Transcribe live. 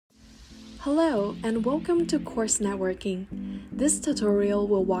Hello and welcome to Course Networking. This tutorial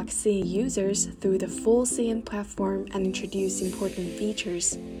will walk CN users through the full CN platform and introduce important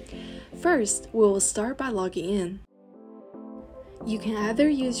features. First, we will start by logging in. You can either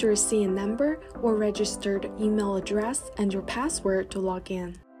use your CN number or registered email address and your password to log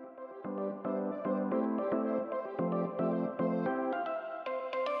in.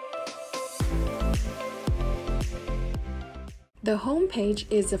 The home page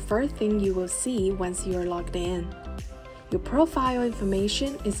is the first thing you will see once you are logged in. Your profile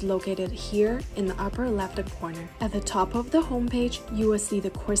information is located here in the upper left corner. At the top of the home page, you will see the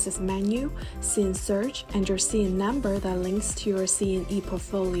courses menu, CN search, and your CN number that links to your CN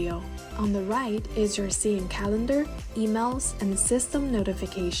ePortfolio. On the right is your CN calendar, emails, and system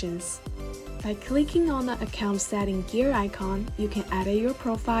notifications. By clicking on the account setting gear icon, you can edit your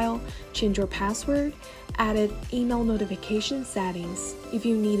profile, change your password, edit email notification settings. If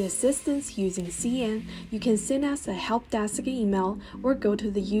you need assistance using CN, you can send us a help desk email or go to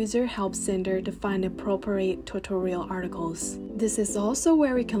the User Help Center to find appropriate tutorial articles. This is also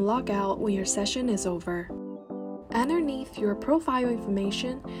where you can log out when your session is over. Underneath your profile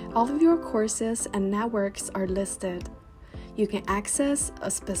information, all of your courses and networks are listed. You can access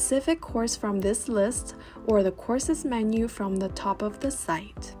a specific course from this list or the courses menu from the top of the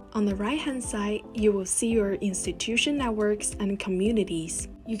site. On the right-hand side, you will see your institution networks and communities.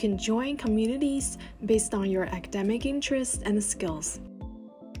 You can join communities based on your academic interests and skills.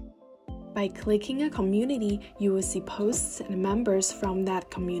 By clicking a community, you will see posts and members from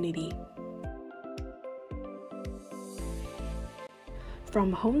that community.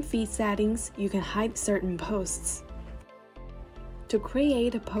 From home feed settings, you can hide certain posts. To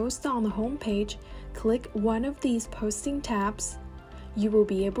create a post on the home page, click one of these posting tabs. You will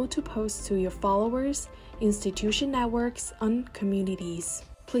be able to post to your followers, institution networks, and communities.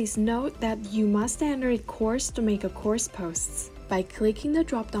 Please note that you must enter a course to make a course posts. By clicking the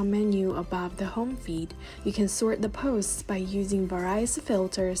drop-down menu above the home feed, you can sort the posts by using various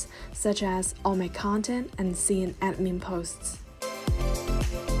filters such as All My Content and CN Admin Posts.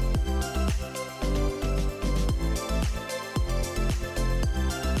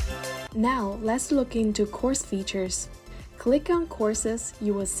 Now, let's look into course features. Click on Courses,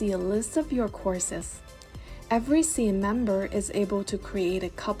 you will see a list of your courses. Every CN member is able to create a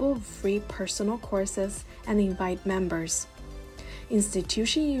couple of free personal courses and invite members.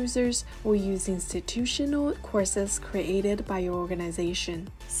 Institution users will use institutional courses created by your organization.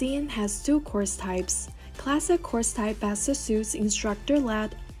 CN has two course types. Classic course type best suits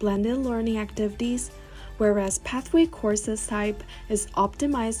instructor-led blended learning activities, whereas Pathway Courses type is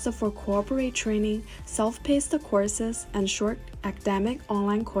optimized for corporate training, self-paced courses, and short academic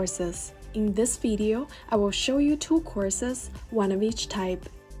online courses. In this video, I will show you two courses, one of each type.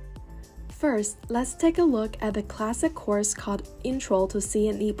 First, let's take a look at the classic course called Intro to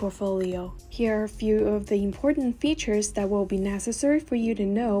CN ePortfolio. Here are a few of the important features that will be necessary for you to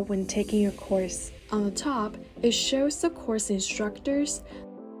know when taking your course. On the top, it shows the course instructors,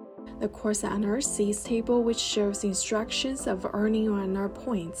 the course NRCs table, which shows instructions of earning NR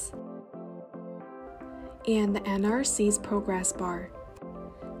points, and the NRC's progress bar.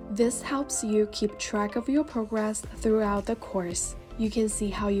 This helps you keep track of your progress throughout the course. You can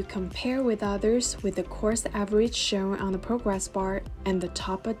see how you compare with others with the course average shown on the progress bar and the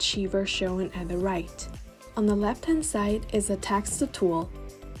top achiever shown at the right. On the left-hand side is a text tool.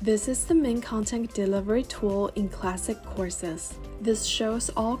 This is the main content delivery tool in classic courses. This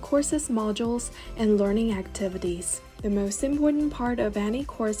shows all courses modules and learning activities. The most important part of any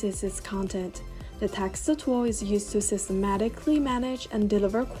course is its content. The text tool is used to systematically manage and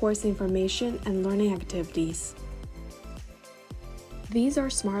deliver course information and learning activities. These are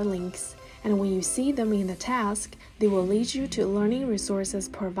smart links, and when you see them in the task, they will lead you to learning resources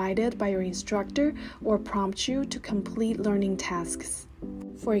provided by your instructor or prompt you to complete learning tasks.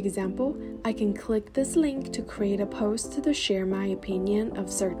 For example, I can click this link to create a post to share my opinion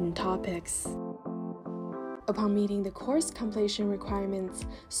of certain topics. Upon meeting the course completion requirements,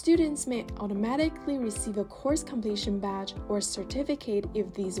 students may automatically receive a course completion badge or certificate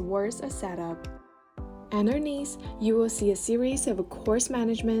if these words are set up. Underneath, you will see a series of course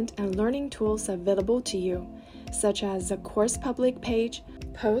management and learning tools available to you, such as the course public page,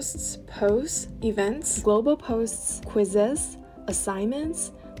 posts, events, global posts, quizzes,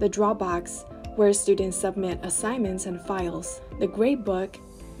 assignments, the Dropbox, where students submit assignments and files, the gradebook,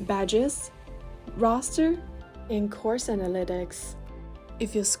 badges, roster, and course analytics.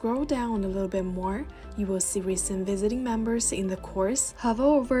 If you scroll down a little bit more, you will see recent visiting members in the course. Hover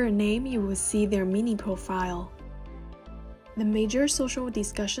over a name, you will see their mini profile. The major social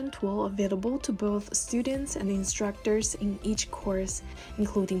discussion tool available to both students and instructors in each course,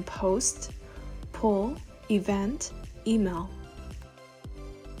 including post, poll, event, email.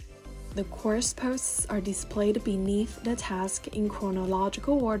 The course posts are displayed beneath the task in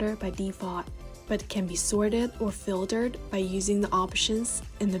chronological order by default, but can be sorted or filtered by using the options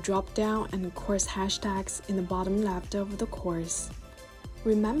in the drop-down and course hashtags in the bottom left of the course.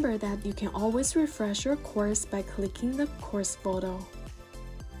 Remember that you can always refresh your course by clicking the course photo.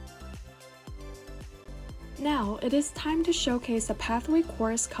 Now, it is time to showcase a pathway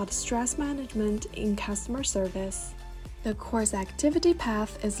course called Stress Management in Customer Service. The course activity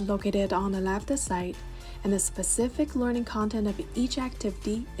path is located on the left side, and the specific learning content of each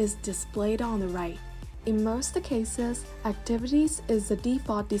activity is displayed on the right. In most cases, Activities is the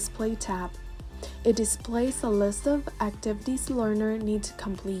default display tab. It displays a list of activities learners need to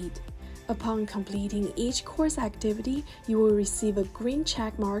complete. Upon completing each course activity, you will receive a green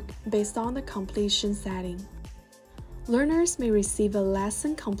check mark based on the completion setting. Learners may receive a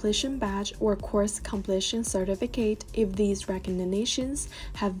lesson completion badge or course completion certificate if these recognitions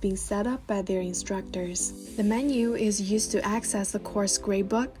have been set up by their instructors. The menu is used to access the course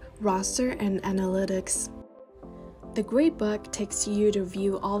gradebook, roster, and analytics. The gradebook takes you to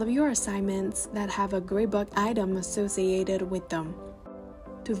view all of your assignments that have a gradebook item associated with them.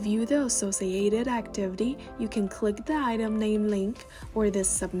 To view the associated activity, you can click the item name link or the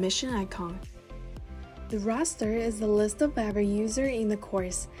submission icon. The roster is the list of every user in the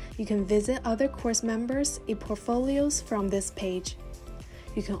course. You can visit other course members' ePortfolios from this page.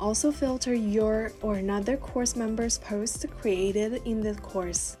 You can also filter your or another course member's post created in the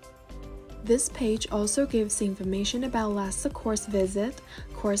course. This page also gives information about last course visit,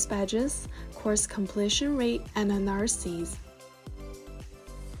 course badges, course completion rate, and NRCs.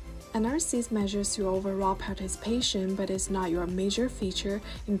 NRCs measures your overall participation but is not your major feature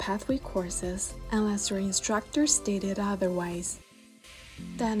in pathway courses, unless your instructor stated otherwise.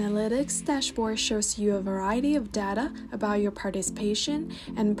 The Analytics dashboard shows you a variety of data about your participation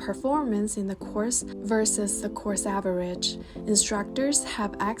and performance in the course versus the course average. Instructors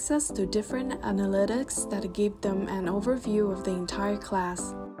have access to different analytics that give them an overview of the entire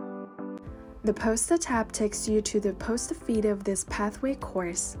class. The Post tab takes you to the post feed of this pathway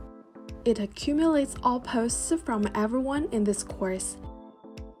course. It accumulates all posts from everyone in this course,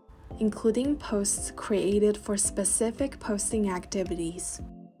 including posts created for specific posting activities.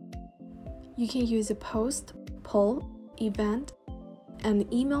 You can use a post, poll, event,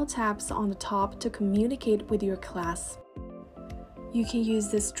 and email tabs on the top to communicate with your class. You can use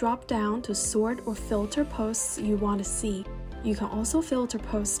this drop-down to sort or filter posts you want to see. You can also filter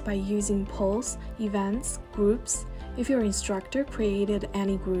posts by using polls, events, groups, if your instructor created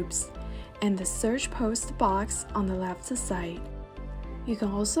any groups, and the search post box on the left side. You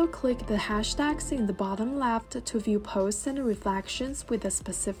can also click the hashtags in the bottom left to view posts and reflections with a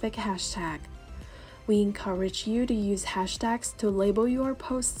specific hashtag. We encourage you to use hashtags to label your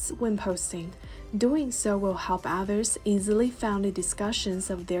posts when posting. Doing so will help others easily find the discussions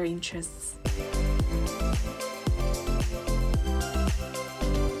of their interests.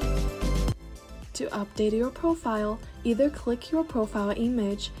 To update your profile, either click your profile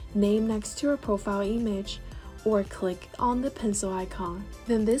image, name next to your profile image, or click on the pencil icon.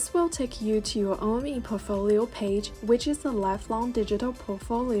 Then this will take you to your own ePortfolio page, which is a lifelong digital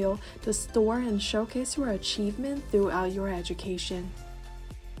portfolio to store and showcase your achievement throughout your education.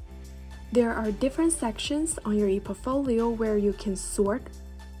 There are different sections on your ePortfolio where you can sort,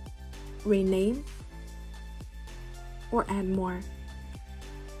 rename, or add more.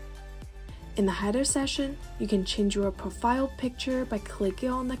 In the header section, you can change your profile picture by clicking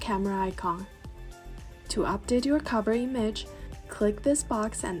on the camera icon. To update your cover image, click this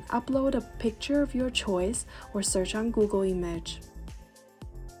box and upload a picture of your choice or search on Google Image.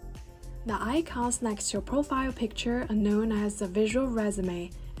 The icons next to your profile picture are known as a visual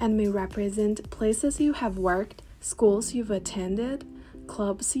resume and may represent places you have worked, schools you've attended,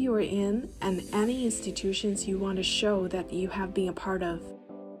 clubs you are in, and any institutions you want to show that you have been a part of.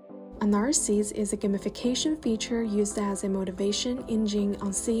 NRCs is a gamification feature used as a motivation engine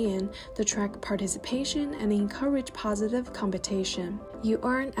on CN to track participation and encourage positive competition. You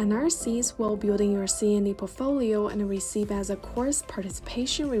earn NRCs while building your CN ePortfolio and receive as a course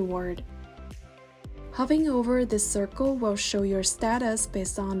participation reward. Hovering over this circle will show your status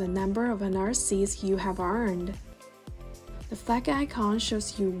based on the number of NRCs you have earned. The flag icon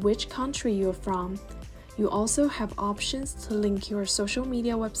shows you which country you're from. You also have options to link your social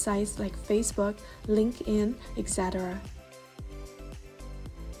media websites like Facebook, LinkedIn, etc.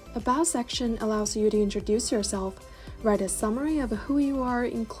 About section allows you to introduce yourself. Write a summary of who you are,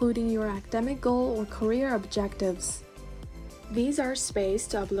 including your academic goal or career objectives. These are space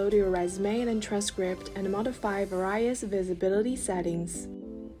to upload your resume and transcript and modify various visibility settings.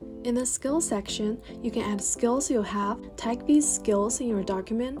 In the skills section, you can add skills you have, tag these skills in your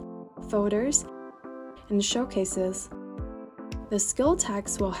document, folders, and showcases. The skill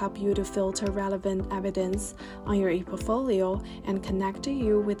tags will help you to filter relevant evidence on your ePortfolio and connect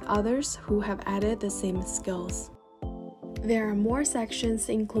you with others who have added the same skills. There are more sections,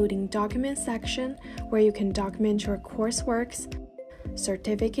 including document section, where you can document your courseworks,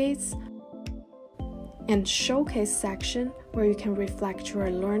 certificates, and showcase section, where you can reflect your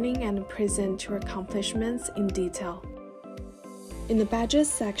learning and present your accomplishments in detail. In the badges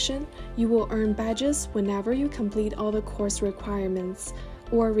section, you will earn badges whenever you complete all the course requirements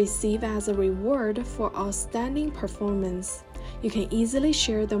or receive as a reward for outstanding performance. You can easily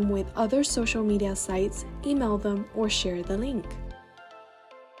share them with other social media sites, email them, or share the link.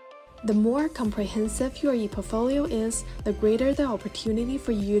 The more comprehensive your ePortfolio is, the greater the opportunity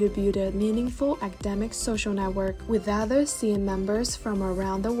for you to build a meaningful academic social network with other CN members from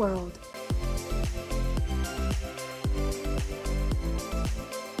around the world.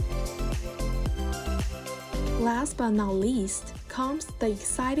 Last but not least comes the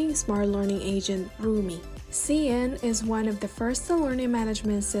exciting smart learning agent Rumi. CN is one of the first learning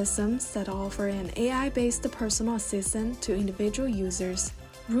management systems that offer an AI-based personal assistant to individual users.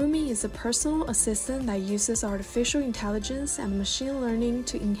 Rumi is a personal assistant that uses artificial intelligence and machine learning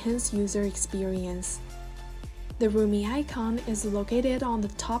to enhance user experience. The Rumi icon is located on the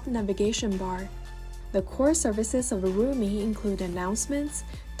top navigation bar. The core services of Rumi include announcements,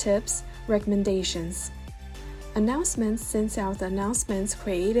 tips, recommendations. Announcements sends out the announcements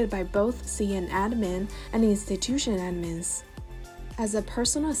created by both CN admin and institution admins. As a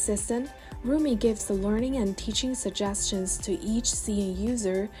personal assistant, Rumi gives the learning and teaching suggestions to each CN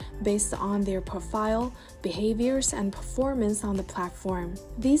user based on their profile, behaviors, and performance on the platform.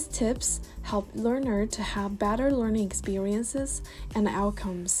 These tips help learners to have better learning experiences and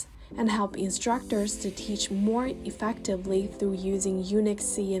outcomes, and help instructors to teach more effectively through using unique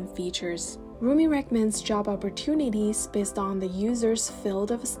CN features. Rumi recommends job opportunities based on the user's field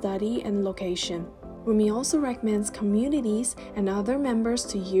of study and location. Rumi also recommends communities and other members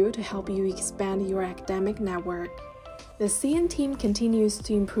to you to help you expand your academic network. The CN team continues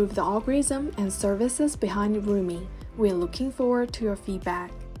to improve the algorithm and services behind Rumi. We are looking forward to your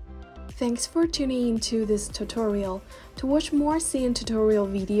feedback. Thanks for tuning into this tutorial. To watch more CN tutorial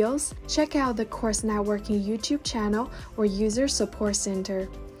videos, check out the Course Networking YouTube channel or User Support Center.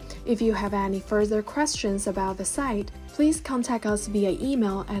 If you have any further questions about the site, please contact us via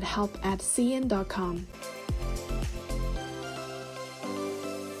email at help@cn.com.